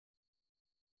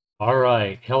All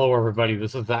right, hello everybody.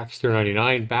 This is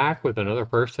Zaxtor99 back with another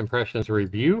First Impressions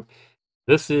review.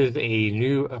 This is a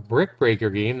new Brick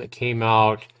Breaker game that came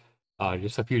out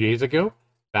just a few days ago,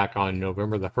 back on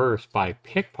November the 1st by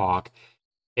Pickpock.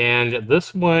 And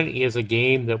this one is a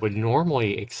game that would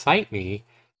normally excite me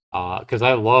because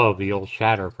I love the old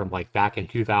Shatter from like back in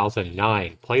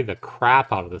 2009. Played the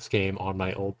crap out of this game on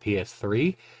my old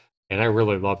PS3, and I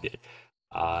really loved it.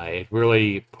 It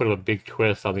really put a big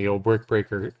twist on the old Brick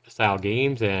Breaker style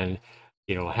games, and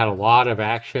had a lot of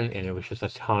action, and it was just a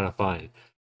ton of fun.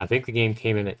 I think the game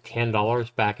came in at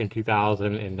 $10 back in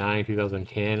 2009,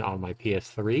 2010 on my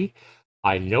PS3.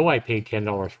 I know I paid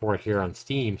 $10 for it here on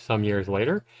Steam some years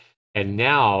later, and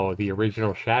now the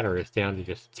original Shatter is down to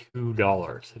just $2,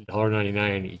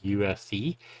 $1.99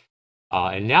 USD.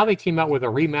 And now they came out with a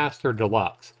Remastered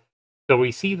Deluxe. So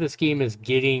we see this game is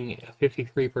getting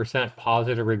 53%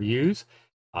 positive reviews.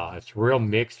 It's real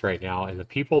mixed right now, and the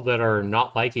people that are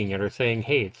not liking it are saying,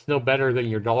 hey, it's no better than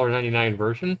your $1.99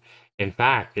 version. In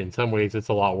fact, in some ways, it's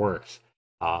a lot worse.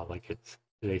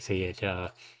 They say it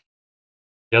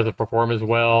doesn't perform as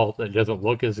well, it doesn't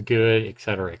look as good,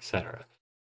 etc., etc.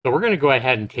 So we're going to go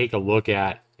ahead and take a look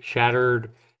at Shattered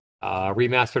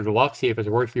Remastered Deluxe, see if it's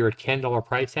worth your $10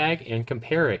 price tag, and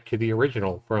compare it to the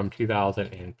original from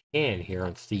 2010 here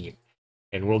on Steam.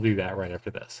 And we'll do that right after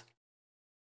this.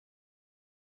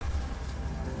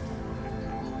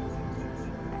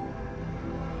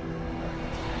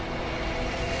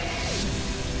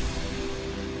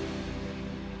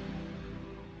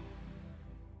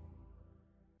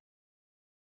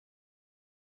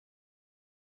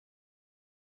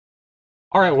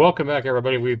 All right, welcome back,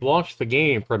 everybody. We've launched the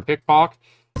game from Pickpock,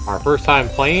 our first time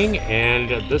playing, and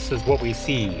this is what we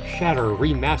see. Shatter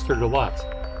Remastered Deluxe.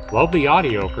 Love the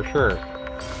audio for sure.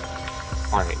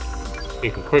 All right,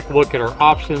 take a quick look at our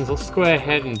options. Let's go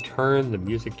ahead and turn the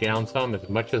music down some, as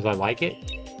much as I like it.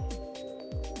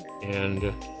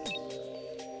 And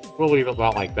we'll leave it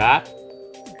about like that.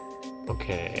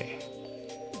 Okay.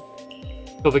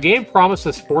 So the game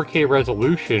promises 4K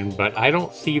resolution, but I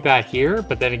don't see that here.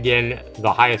 But then again,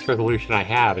 the highest resolution I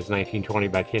have is 1920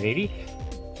 by 1080.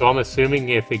 So I'm assuming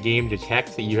if the game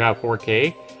detects that you have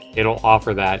 4K, it'll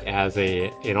offer that as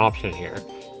an option here.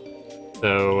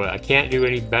 So I can't do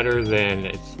any better than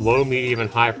it's low, medium, and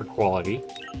high for quality.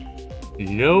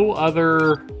 No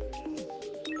other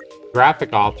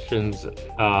graphic options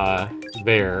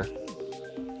there.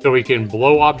 So we can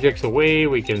blow objects away,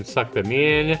 we can suck them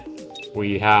in.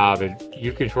 We have,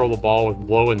 you control the ball with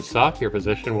blow and suck. Your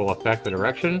position will affect the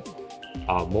direction.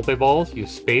 Multi-balls,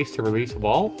 use space to release a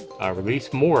ball.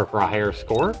 Release more for a higher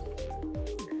score.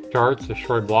 Shards,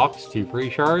 destroy blocks to free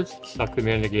shards. Suck them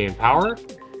in to gain power.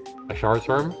 A shard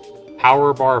storm.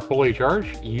 Power bar fully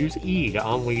charged. Use E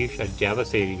to unleash a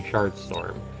devastating shard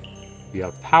storm. You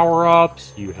have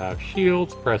power-ups. You have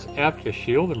shields. Press F to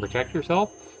shield and protect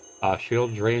yourself.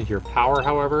 Shield drains your power,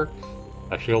 however.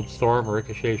 A shield storm,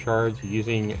 ricochet shards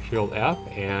using shield F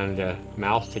and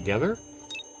mouse together.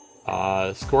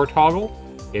 Score toggle.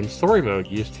 In story mode,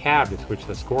 use tab to switch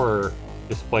the score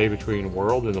display between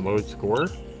world and the mode score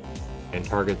and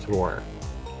target score.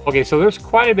 Okay, so there's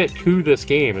quite a bit to this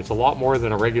game. It's a lot more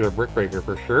than a regular Brick Breaker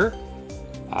for sure.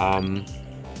 Okay,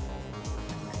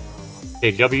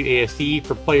 WASD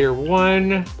for player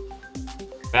 1.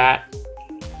 Bat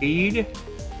speed,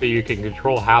 so you can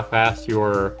control how fast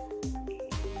your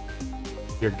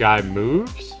guy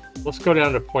moves. Let's go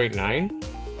down to 0.9.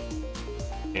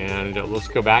 And let's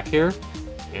go back here.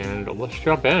 And let's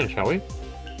jump in, shall we?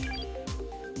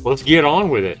 Let's get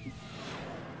on with it.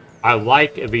 I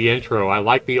like the intro. I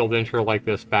like the old intro like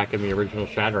this back in the original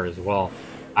Shatter as well.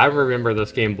 I remember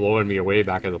this game blowing me away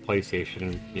back at the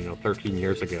PlayStation, 13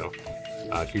 years ago.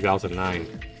 2009.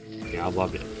 Yeah, I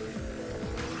loved it.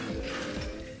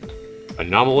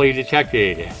 Anomaly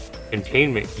detected.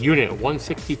 Containment Unit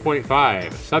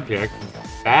 160.5. Subject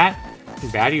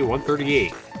Batty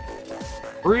 138.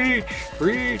 Breach!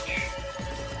 Breach!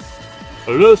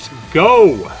 Let's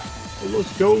go!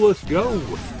 Let's go, let's go!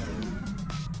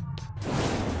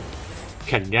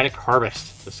 Kinetic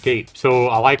Harvest. Escape. So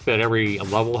I like that every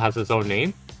level has its own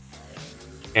name.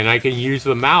 And I can use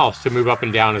the mouse to move up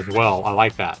and down as well. I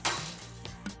like that.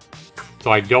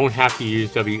 So I don't have to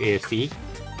use WASD.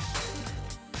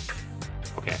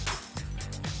 Okay.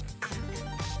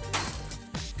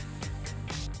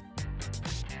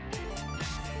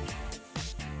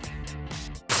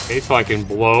 Okay, so I can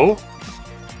blow,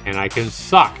 and I can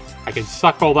suck. I can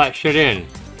suck all that shit in.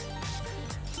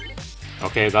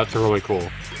 Okay, that's really cool.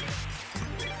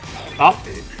 Oh,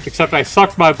 except I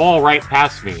sucked my ball right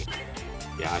past me.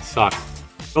 Yeah, I suck.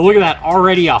 But look at that,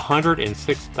 already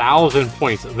 106,000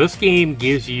 points. This game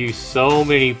gives you so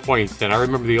many points, and I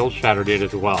remember the old Shatter did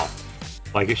as well.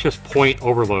 Like, it's just point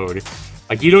overload.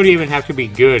 Like, you don't even have to be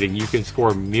good, and you can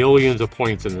score millions of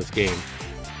points in this game.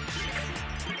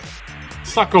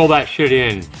 Suck all that shit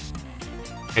in.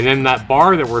 And then that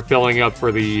bar that we're filling up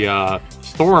for the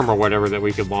storm or whatever that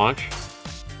we could launch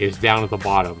is down at the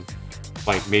bottom.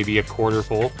 Like, maybe a quarter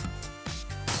full.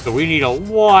 So we need a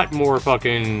lot more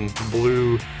fucking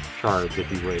blue shards,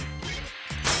 if you would.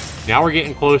 Now we're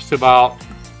getting close to about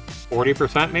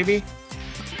 40% maybe?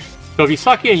 So if you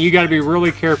suck in, you gotta be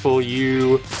really careful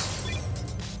you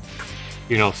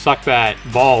know, suck that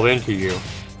ball into you.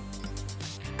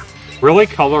 Really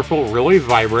colorful, really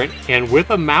vibrant, and with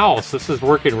a mouse, this is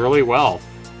working really well.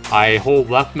 I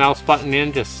hold left mouse button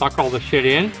in to suck all the shit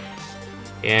in,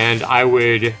 and I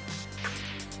would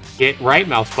hit right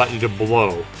mouse button to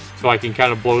blow. So I can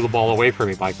kind of blow the ball away from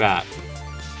me like that.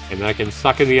 And then I can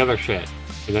suck in the other shit.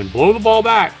 And then blow the ball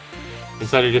back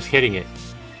instead of just hitting it.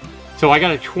 So I got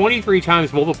a 23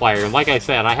 times multiplier, and like I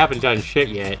said, I haven't done shit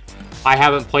yet. I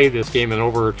haven't played this game in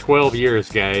over 12 years,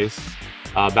 guys.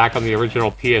 Back on the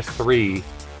original PS3,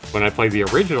 when I played the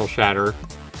original Shatter.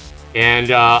 And,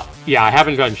 yeah, I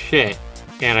haven't done shit.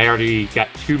 And I already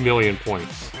got 2 million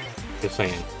points. Just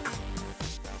saying.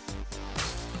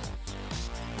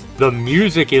 The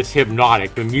music is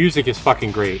hypnotic. The music is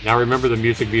fucking great. Now, remember the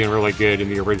music being really good in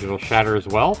the original Shatter as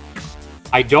well.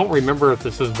 I don't remember if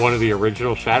this is one of the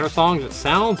original Shatter songs. It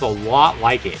sounds a lot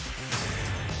like it.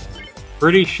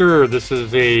 Pretty sure this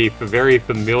is a very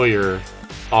familiar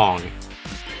song.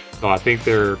 So I think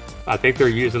they're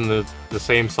using the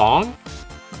same song.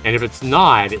 And if it's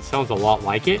not, it sounds a lot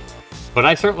like it. But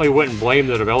I certainly wouldn't blame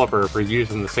the developer for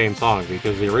using the same song,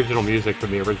 because the original music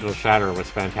from the original Shatter was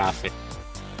fantastic.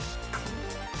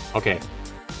 Okay.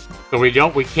 So we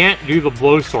can't do the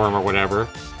blowstorm or whatever,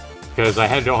 because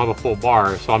I don't have a full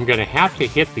bar, so I'm gonna have to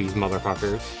hit these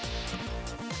motherfuckers.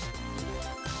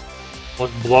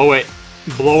 Let's blow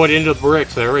it into the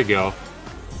bricks. There we go.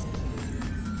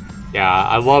 Yeah,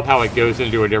 I love how it goes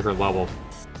into a different level.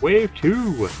 Wave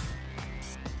 2.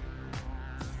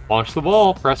 Launch the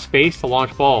ball. Press space to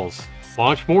launch balls.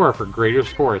 Launch more for greater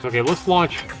scores. Okay, let's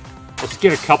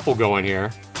get a couple going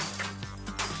here.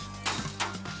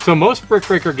 So most Brick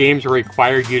Breaker games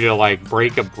require you to, like,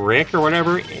 break a brick or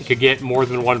whatever to get more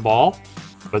than one ball.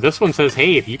 But this one says,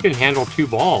 hey, if you can handle 2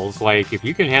 balls, like, if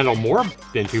you can handle more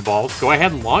than 2 balls, go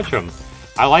ahead and launch them.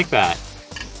 I like that.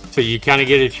 So you kind of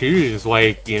get to choose,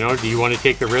 like, you know, do you want to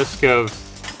take the risk of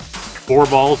 4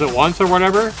 balls at once or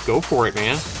whatever? Go for it,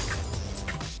 man.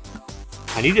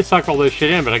 I need to suck all this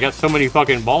shit in, but I got so many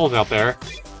fucking balls out there.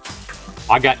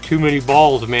 I got too many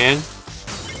balls, man.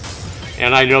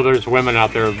 And I know there's women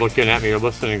out there looking at me or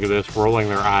listening to this, rolling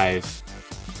their eyes.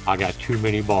 I got too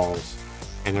many balls.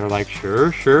 And they're like,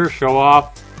 sure, show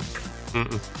off.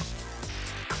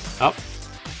 Up.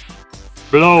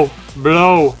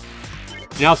 Blow.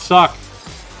 Now suck.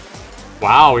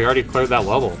 Wow, we already cleared that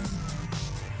level.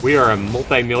 We are a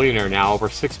multi-millionaire now, over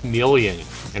 6 million.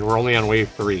 And we're only on wave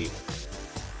 3.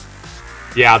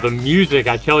 Yeah, the music,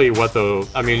 I tell you what though,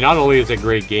 I mean, not only is it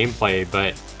great gameplay,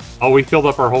 but... Oh, we filled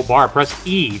up our whole bar. Press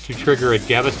E to trigger a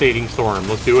devastating storm.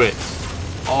 Let's do it.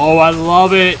 Oh, I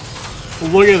love it.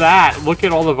 Look at that. Look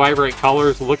at all the vibrant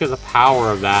colors. Look at the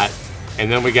power of that.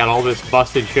 And then we got all this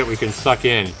busted shit we can suck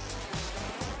in.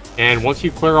 And once you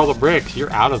clear all the bricks,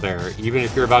 you're out of there. Even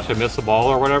if you're about to miss a ball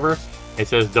or whatever, it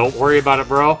says, don't worry about it,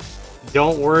 bro.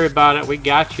 Don't worry about it. We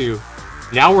got you.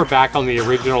 Now we're back on the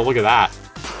original. Look at that.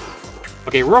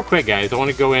 Okay, real quick, guys, I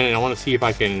want to go in and I want to see if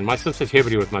I can... My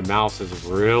sensitivity with my mouse is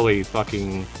really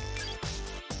fucking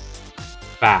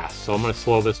fast. So I'm going to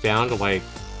slow this down to, like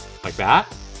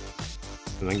that.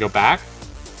 And then go back.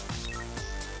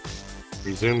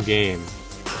 Resume game.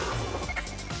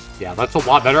 Yeah, that's a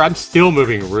lot better. I'm still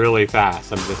moving really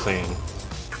fast, I'm just saying.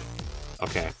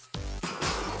 Okay.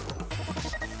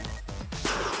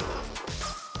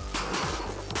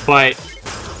 But...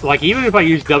 like, even if I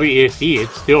use WASD,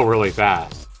 it's still really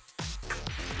fast.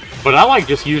 But I like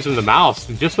just using the mouse.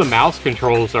 Just the mouse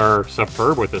controls are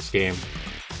superb with this game.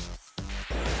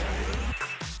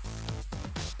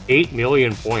 8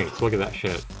 million points. Look at that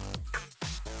shit.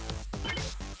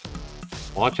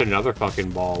 Launch another fucking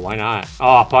ball. Why not?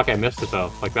 Oh, fuck, I missed it,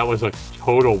 though. Like, that was a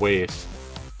total waste.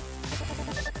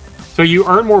 So you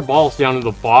earn more balls down in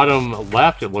the bottom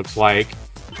left, it looks like.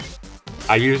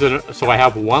 I use it, so I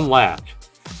have 1 left.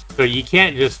 So you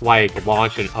can't just, like,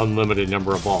 launch an unlimited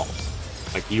number of balls.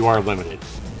 Like, you are limited.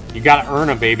 You gotta earn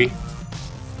them, baby.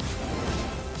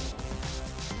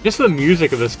 Just the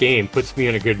music of this game puts me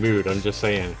in a good mood, I'm just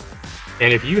saying.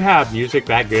 And if you have music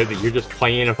that good that you're just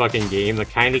playing a fucking game, the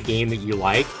kind of game that you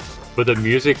like, but the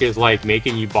music is like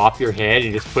making you bop your head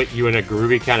and just put you in a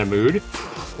groovy kind of mood,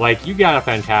 like, you got a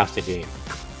fantastic game.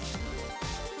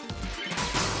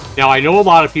 Now, I know a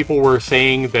lot of people were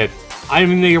saying that, I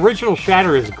mean, the original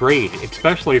Shatter is great,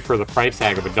 especially for the price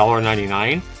tag of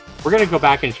 $1.99. We're going to go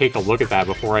back and take a look at that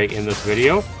before I end this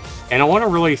video. And I want to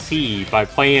really see, by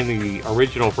playing the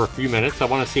original for a few minutes, I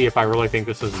want to see if I really think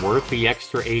this is worth the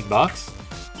extra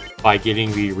 $8 by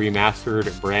getting the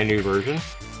remastered brand new version.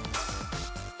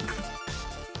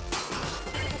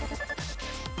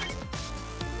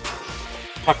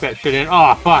 Fuck that shit in.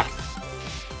 Oh, fuck.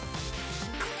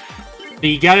 So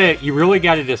you really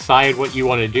gotta decide what you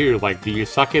want to do. Like, do you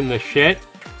suck in the shit?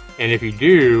 And if you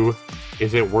do,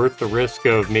 is it worth the risk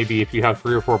of maybe if you have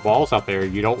 3 or 4 balls out there,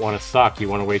 you don't want to suck, you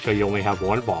want to wait till you only have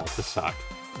 1 ball to suck.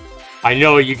 I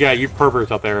know you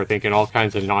perverts out there are thinking all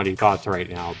kinds of naughty thoughts right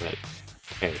now, but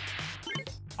hey,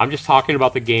 I'm just talking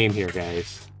about the game here,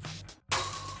 guys.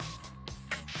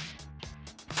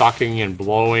 Sucking and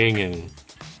blowing and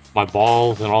my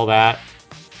balls and all that.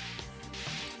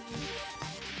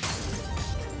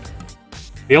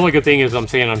 The only good thing is I'm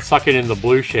saying I'm sucking in the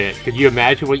blue shit. Could you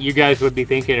imagine what you guys would be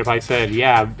thinking if I said,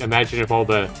 yeah, imagine if all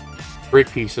the brick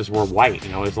pieces were white?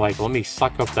 You know, it's like, let me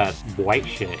suck up that white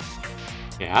shit.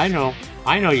 Yeah, I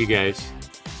know you guys.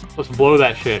 Let's blow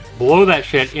that shit. Blow that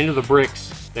shit into the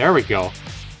bricks. There we go.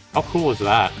 How cool is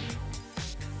that?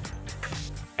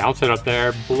 Bounce it up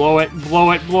there. Blow it,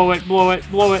 blow it, blow it, blow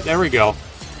it, blow it. There we go.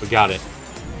 We got it.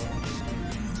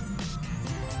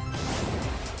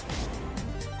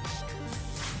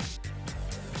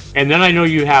 And then I know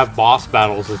you have boss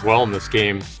battles as well in this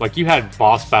game. Like, you had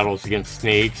boss battles against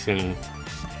snakes and,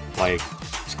 like,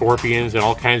 scorpions and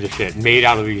all kinds of shit made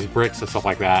out of these bricks and stuff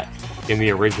like that in the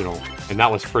original. And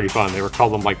that was pretty fun. They were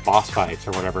called them, like, boss fights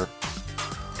or whatever.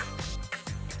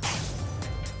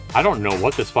 I don't know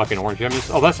what this fucking orange gem is.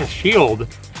 Oh, that's a shield.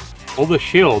 Hold the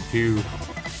shield to...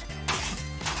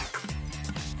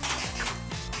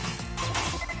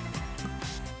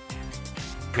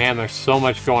 Man, there's so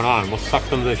much going on. Let's suck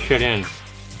some of this shit in.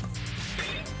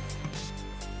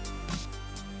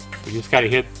 We just gotta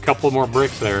hit a couple more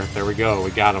bricks there. There we go.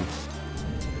 We got them.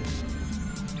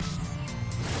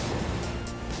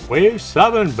 Wave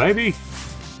 7, baby!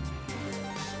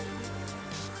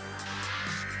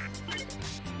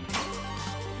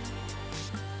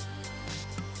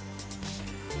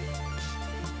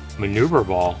 Maneuver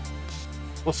ball.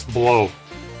 Let's blow.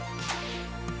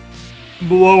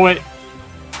 Blow it!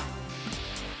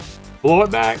 Blow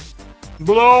it back.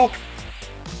 Blow.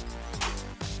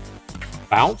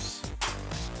 Bounce.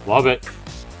 Love it.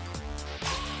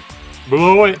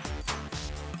 Blow it.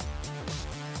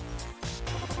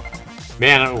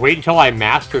 Man, wait until I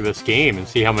master this game and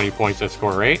see how many points I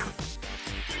score, right?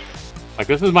 Like,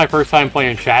 this is my first time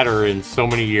playing Shatter in so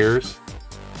many years.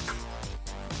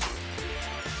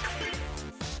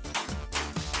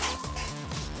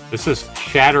 This is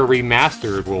Shatter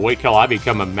Remastered. Well, wait till I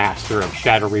become a master of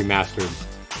Shatter Remastered.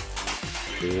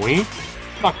 Wink.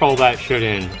 Fuck all that shit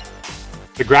in.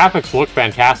 The graphics look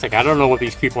fantastic. I don't know what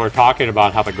these people are talking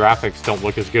about, how the graphics don't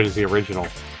look as good as the original.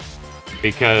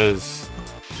 Because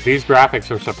these graphics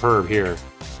are superb here.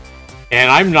 And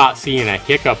I'm not seeing a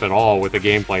hiccup at all with the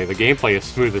gameplay. The gameplay is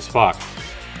smooth as fuck.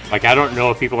 Like, I don't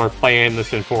know if people are playing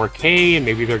this in 4K and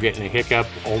maybe they're getting a hiccup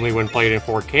only when played in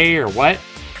 4K or what.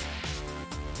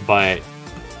 But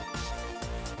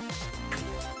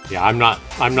yeah, I'm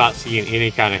not seeing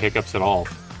any kind of hiccups at all.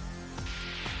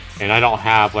 And I don't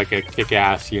have like a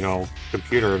kick-ass, you know,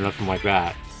 computer or nothing like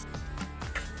that.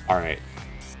 Alright.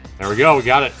 There we go, we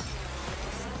got it.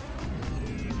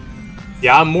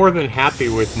 Yeah, I'm more than happy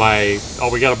with my...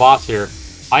 Oh, we got a boss here.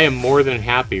 I am more than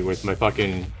happy with my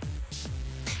fucking...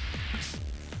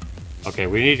 Okay,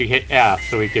 we need to hit F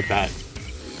so we get that.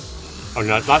 Oh,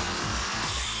 no, not...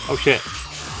 Oh, shit.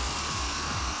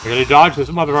 I gotta dodge this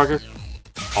motherfucker.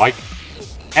 Oh,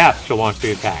 F to launch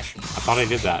the attack. I thought I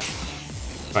did that.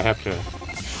 Do I have to...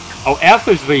 Oh, F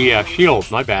is the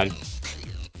shield. My bad.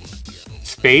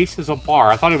 Space is a bar.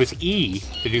 I thought it was E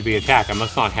to do the attack. I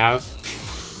must not have...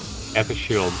 F is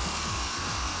shield.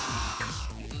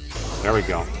 There we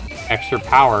go. Extra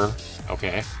power.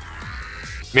 Okay.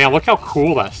 Man, look how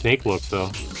cool that snake looks, though.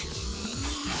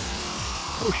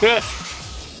 Oh, shit.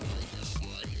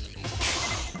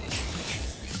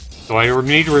 So I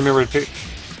need to remember to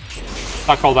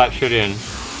suck all that shit in.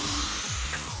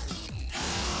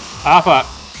 Ah, fuck.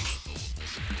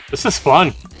 This is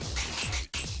fun.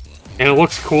 And it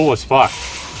looks cool as fuck.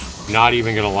 Not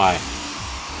even gonna lie.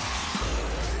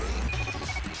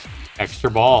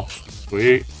 Extra ball.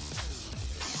 Sweet.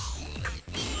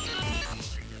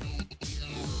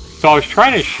 So I was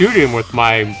trying to shoot him with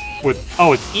my...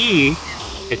 Oh, it's E.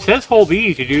 It says hold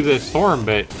E to do this storm,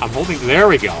 but I'm holding... There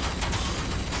we go.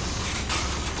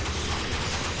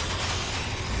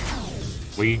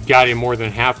 We got him more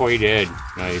than halfway dead.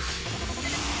 Nice.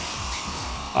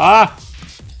 Ah!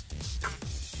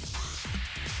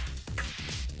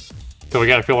 So we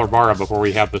gotta fill our bar up before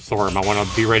we have the storm. I want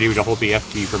to be ready to hold the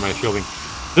F key for my shielding.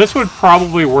 This would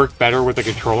probably work better with the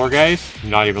controller, guys.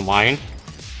 I'm not even lying.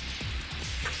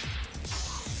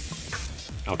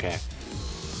 Okay.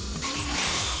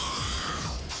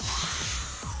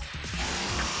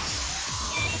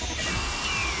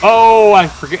 Oh, I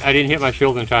forget. I didn't hit my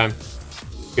shield in time.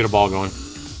 Get a ball going.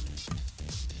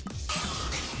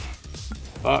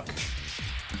 Fuck.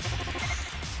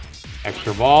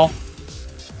 Extra ball.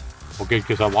 Well, good,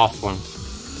 because I lost one.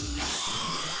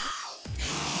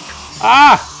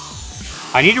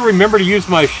 Ah! I need to remember to use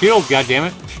my shield,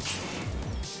 goddammit.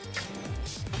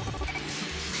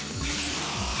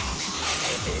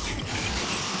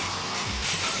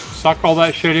 Suck all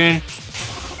that shit in.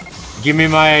 Give me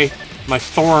my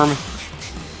storm.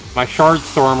 My shard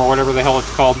storm, or whatever the hell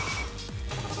it's called.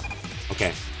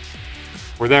 Okay.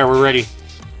 We're there, we're ready.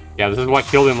 Yeah, this is what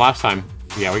killed him last time.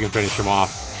 Yeah, we can finish him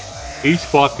off. He's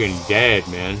fucking dead,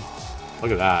 man.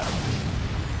 Look at that.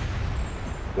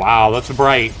 Wow, that's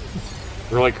bright.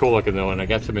 Really cool looking though, and I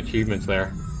got some achievements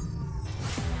there.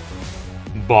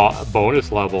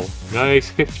 Bonus level. Nice,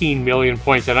 15 million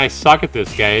points, and I suck at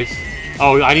this, guys.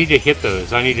 Oh, I need to hit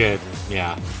those. I need to...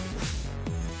 Yeah.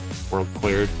 World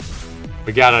cleared.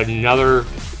 We got another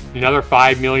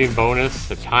 5 million bonus,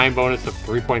 a time bonus of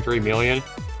 3.3 million.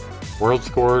 World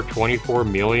score 24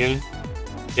 million.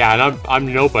 Yeah, and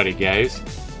I'm nobody, guys.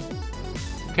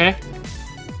 Okay.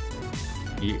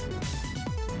 Yeah.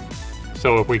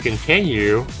 So if we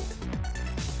continue,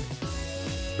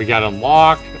 we got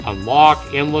unlock,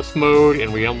 endless mode,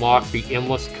 and we unlock the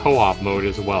endless co-op mode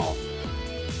as well.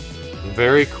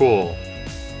 Very cool.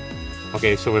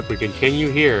 Okay, so if we continue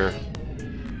here...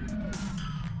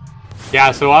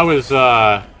 Yeah, so I was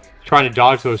trying to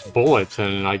dodge those bullets,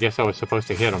 and I guess I was supposed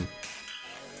to hit them.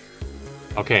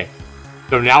 Okay.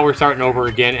 So now we're starting over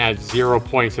again at 0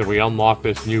 points, and we unlock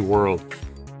this new world.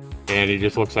 And it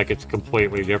just looks like it's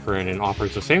completely different and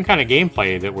offers the same kind of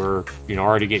gameplay that we're, you know,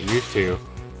 already getting used to,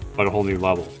 but a whole new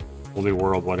level, whole new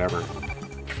world, whatever.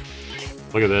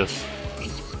 Look at this.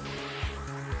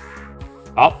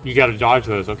 Oh, you gotta dodge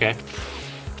those, okay.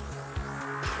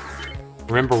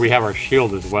 Remember, we have our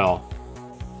shield as well.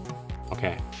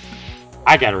 Okay.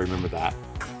 I gotta remember that.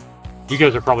 You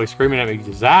guys are probably screaming at me,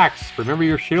 Zax, remember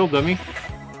your shield, dummy?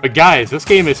 But guys, this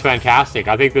game is fantastic.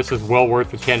 I think this is well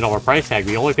worth the $10 price tag.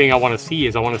 The only thing I want to see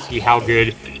is I want to see how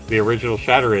good the original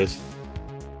Shatter is.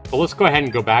 So let's go ahead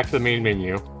and go back to the main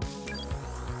menu.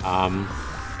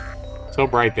 So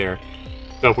bright there.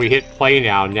 So if we hit play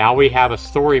now we have a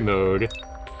story mode.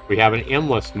 We have an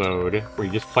endless mode, where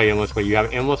you just play endless, but you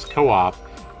have endless co-op.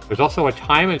 There's also a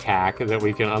time attack that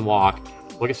we can unlock.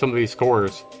 Look at some of these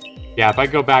scores. Yeah, if I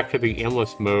go back to the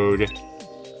endless mode,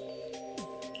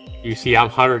 you see I'm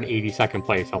 182nd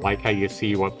place. I like how you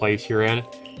see what place you're in,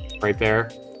 right there.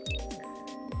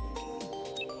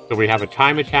 So we have a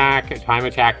time attack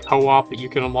co-op that you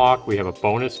can unlock. We have a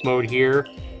bonus mode here,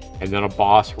 and then a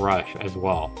boss rush as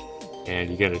well. And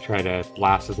you gotta try to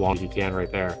last as long as you can right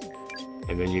there.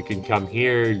 And then you can come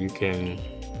here, you can,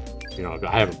 you know,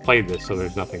 I haven't played this, so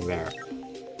there's nothing there.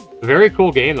 A very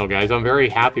cool game though, guys. I'm very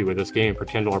happy with this game for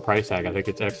 $10 price tag. I think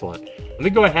it's excellent. Let me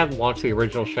go ahead and launch the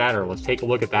original Shatter. Let's take a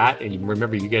look at that. And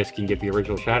remember, you guys can get the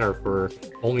original Shatter for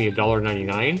only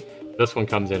 $1.99. This one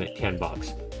comes in at 10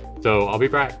 bucks. So I'll be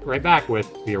right back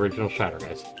with the original Shatter,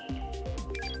 guys.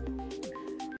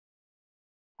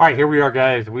 Alright, here we are,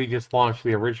 guys. We just launched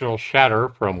the original Shatter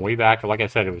from way back. Like I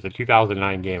said, it was a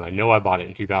 2009 game. I know I bought it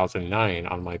in 2009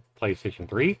 on my PlayStation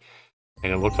 3.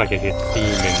 And it looks like it hit Steam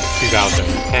in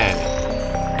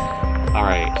 2010.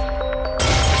 Alright.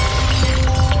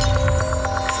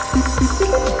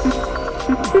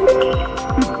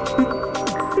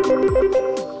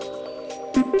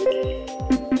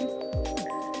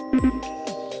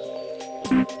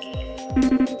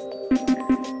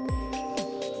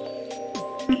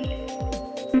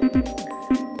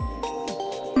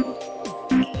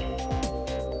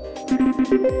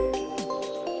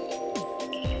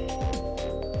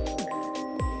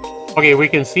 Okay, we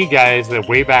can see, guys, that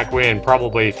way back when,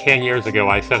 probably 10 years ago,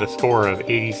 I set a score of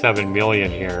 87 million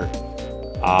here,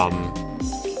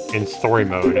 in story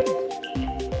mode.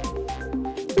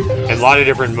 And a lot of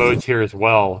different modes here as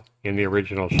well in the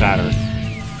original Shatter.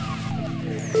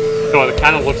 So it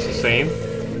kind of looks the same,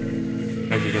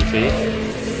 as you can see.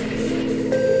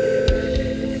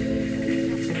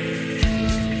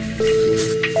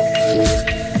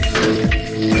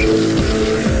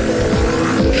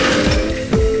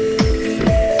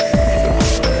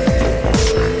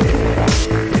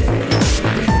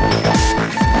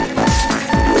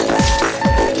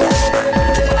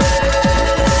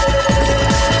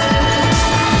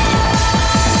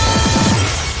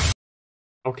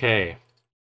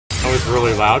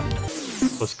 really loud.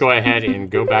 Let's go ahead and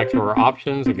go back to our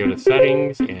options and go to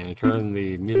settings and turn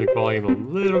the music volume a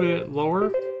little bit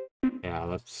lower. Yeah,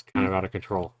 that's kind of out of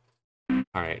control.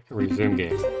 Alright, resume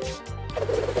game.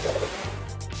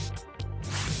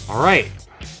 Alright.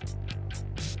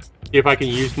 See if I can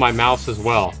use my mouse as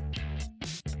well.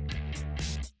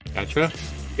 Gotcha.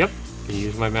 Yep, can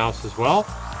use my mouse as well.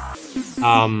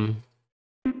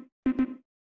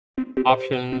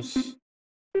 Options.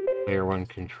 Layer 1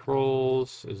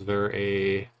 controls. Is there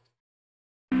a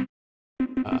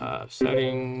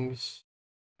settings?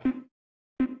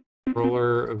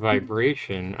 Controller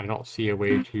vibration. I don't see a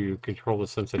way to control the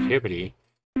sensitivity.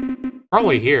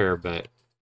 Probably here, but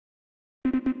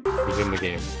resume the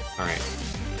game. Alright.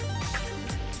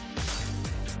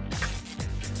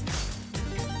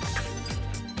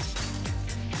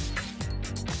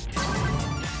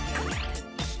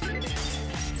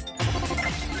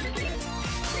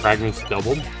 Fragments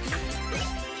doubled.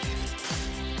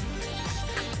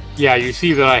 Yeah, you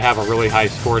see that I have a really high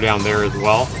score down there as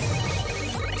well.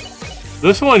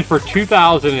 This one for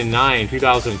 2009,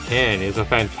 2010 is a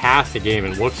fantastic game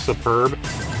and looks superb.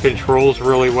 Controls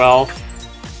really well.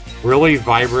 Really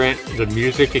vibrant. The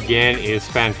music, again, is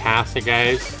fantastic,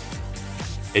 guys.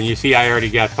 And you see I already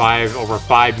got over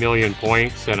 5 million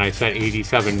points, and I set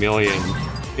 87 million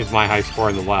is my high score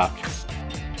on the left.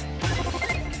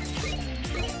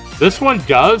 This one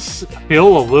does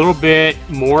feel a little bit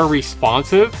more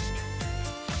responsive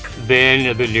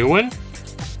than the new one.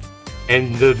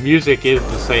 And the music is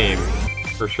the same,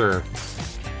 for sure.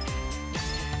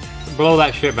 Blow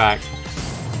that shit back.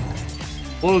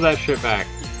 Blow that shit back.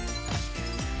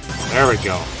 There we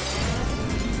go.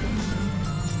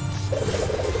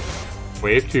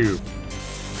 Wave 2.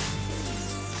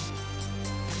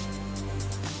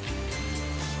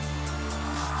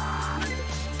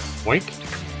 Boink.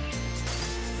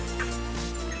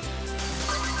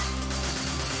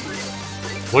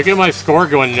 Look at my score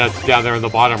going nuts down there in the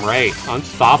bottom right.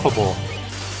 Unstoppable.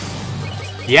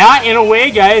 Yeah, in a way,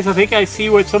 guys, I think I see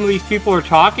what some of these people are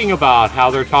talking about.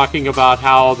 How they're talking about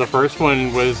how the first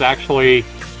one was actually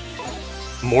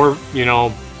more, you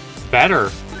know,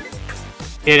 better.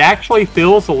 It actually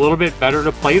feels a little bit better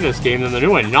to play this game than the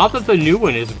new one. Not that the new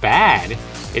one is bad.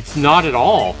 It's not at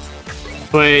all.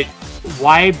 But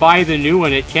why buy the new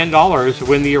one at $10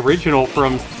 when the original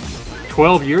from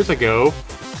 12 years ago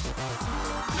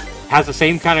has the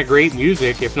same kind of great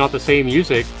music, if not the same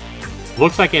music,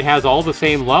 looks like it has all the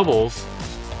same levels,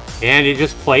 and it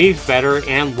just plays better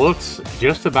and looks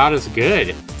just about as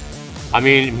good. I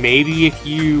mean, maybe if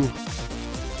you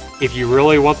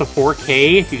really want the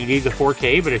 4K, if you need the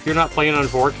 4K, but if you're not playing on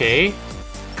 4K,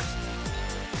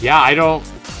 yeah, I don't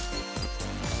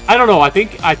know. I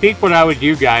think what I would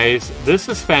do, guys, this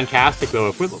is fantastic though.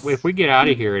 If we get out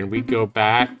of here and we go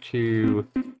back to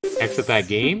exit that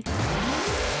game,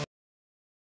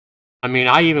 I mean,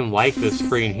 I even like this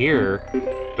screen here,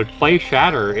 but play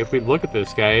Shatter. If we look at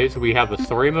this, guys, we have the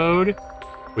story mode,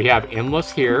 we have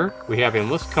endless here, we have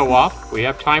endless co-op, we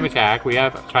have time attack, we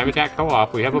have time attack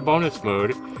co-op, we have a bonus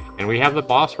mode, and we have the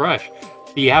boss rush.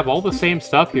 So you have all the same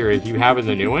stuff here as you have in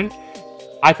the new one.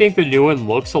 I think the new one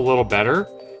looks a little better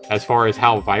as far as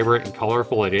how vibrant and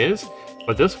colorful it is,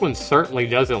 but this one certainly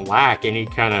doesn't lack any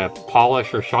kind of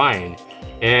polish or shine.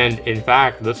 And in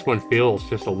fact, this one feels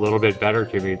just a little bit better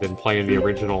to me than playing the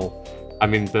original,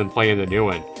 than playing the new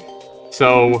one.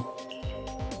 So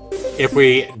if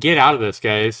we get out of this,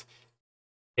 guys,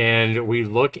 and we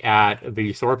look at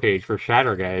the store page for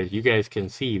Shatter, guys, you guys can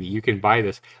see that you can buy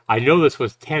this. I know this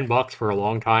was $10 for a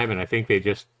long time, and I think they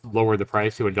just lowered the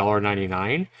price to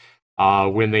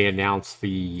 $1.99 when they announced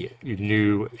the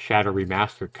new Shatter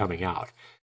Remastered coming out.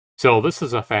 So this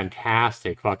is a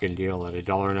fantastic fucking deal at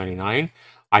 $1.99.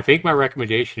 I think my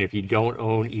recommendation, if you don't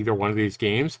own either one of these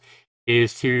games,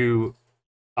 is to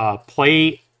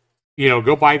play,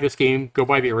 go buy this game, go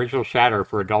buy the original Shatter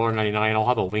for $1.99. I'll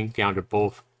have a link down to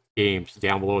both games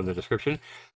down below in the description.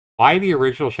 Buy the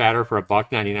original Shatter for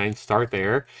 $1.99, start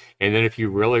there, and then if you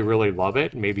really, really love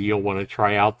it, maybe you'll want to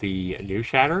try out the new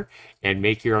Shatter and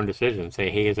make your own decision. Say,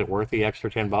 hey, is it worth the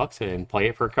extra $10, and play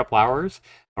it for a couple hours,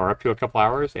 or up to a couple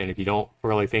hours, and if you don't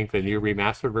really think the new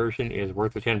remastered version is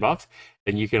worth the $10,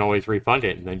 then you can always refund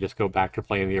it, and then just go back to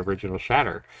playing the original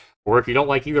Shatter. Or if you don't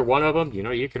like either one of them,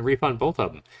 you can refund both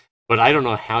of them. But I don't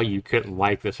know how you couldn't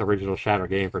like this original Shatter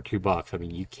game for $2. I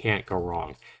mean, you can't go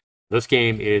wrong. This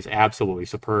game is absolutely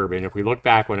superb, and if we look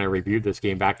back when I reviewed this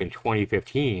game back in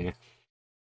 2015,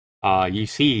 you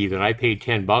see that I paid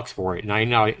 $10 for it,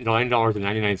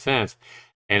 $9.99,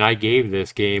 and I gave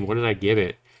this game, what did I give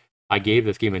it? I gave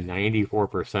this game a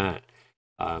 94%.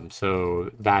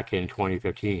 So back in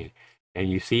 2015. And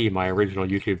you see my original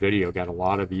YouTube video got a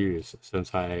lot of views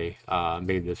since I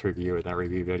made this review of that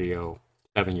review video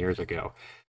 7 years ago.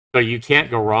 So you can't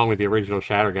go wrong with the original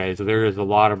Shatter, guys. There is a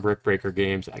lot of Brick Breaker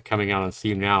games coming out on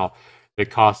Steam now that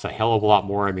cost a hell of a lot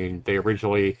more. I mean, they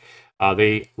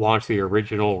launched the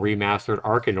original remastered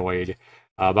Arkanoid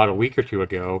about a week or two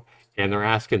ago, and they're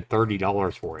asking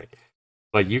 $30 for it.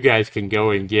 But you guys can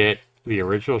go and get the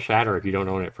original Shatter if you don't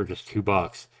own it for just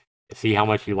 $2. See how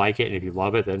much you like it, and if you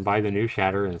love it, then buy the new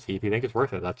Shatter and see if you think it's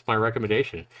worth it. That's my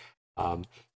recommendation. Um,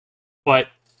 but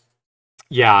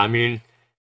yeah, I mean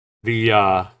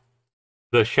the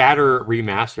Shatter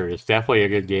Remastered is definitely a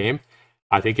good game.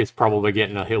 I think it's probably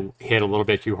getting hit a little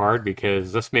bit too hard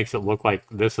because this makes it look like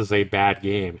this is a bad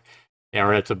game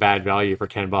or it's a bad value for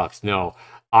 $10. No,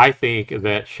 I think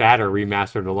that Shatter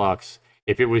Remastered Deluxe,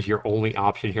 if it was your only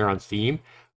option here on Steam,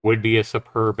 would be a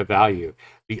superb value.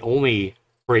 The only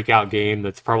breakout game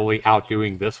that's probably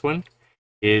outdoing this one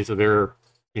is their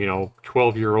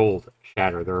 12-year-old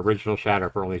Shatter, their original Shatter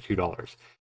for only $2.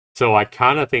 So I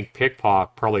kind of think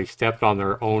Pickpock probably stepped on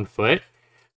their own foot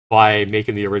by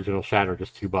making the original Shatter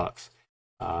just $2.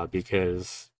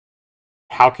 Because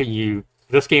how can you?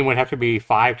 This game would have to be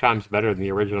 5 times better than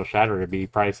the original Shatter to be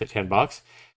priced at $10,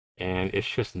 and it's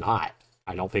just not.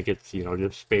 I don't think it's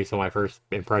just based on my first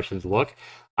impressions look.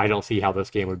 I don't see how this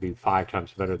game would be 5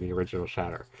 times better than the original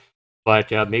Shatter. But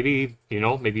maybe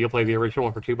you'll play the original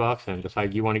one for $2 and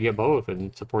decide you want to get both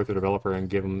and support the developer and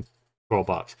give them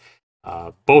 $12.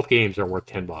 Both games are worth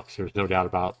 $10. There's no doubt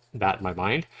about that in my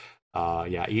mind.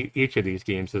 Yeah, each of these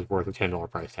games is worth a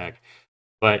 $10 price tag.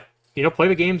 But play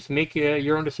the games, make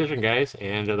your own decision, guys,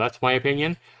 and that's my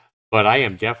opinion. But I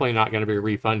am definitely not going to be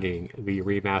refunding the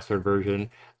remastered version.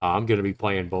 I'm going to be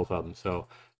playing both of them. So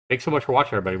thanks so much for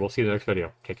watching, everybody. We'll see you in the next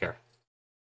video. Take care.